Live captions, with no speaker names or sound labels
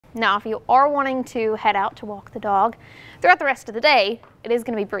Now, if you are wanting to head out to walk the dog throughout the rest of the day, it is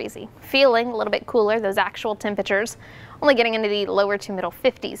going to be breezy, feeling a little bit cooler. Those actual temperatures only getting into the lower to middle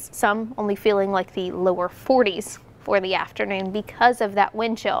 50s, some only feeling like the lower 40s for the afternoon because of that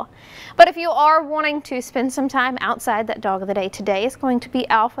wind chill. But if you are wanting to spend some time outside, that dog of the day today is going to be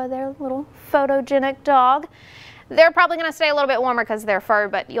Alpha, their little photogenic dog. They're probably going to stay a little bit warmer because of their fur,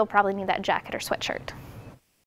 but you'll probably need that jacket or sweatshirt.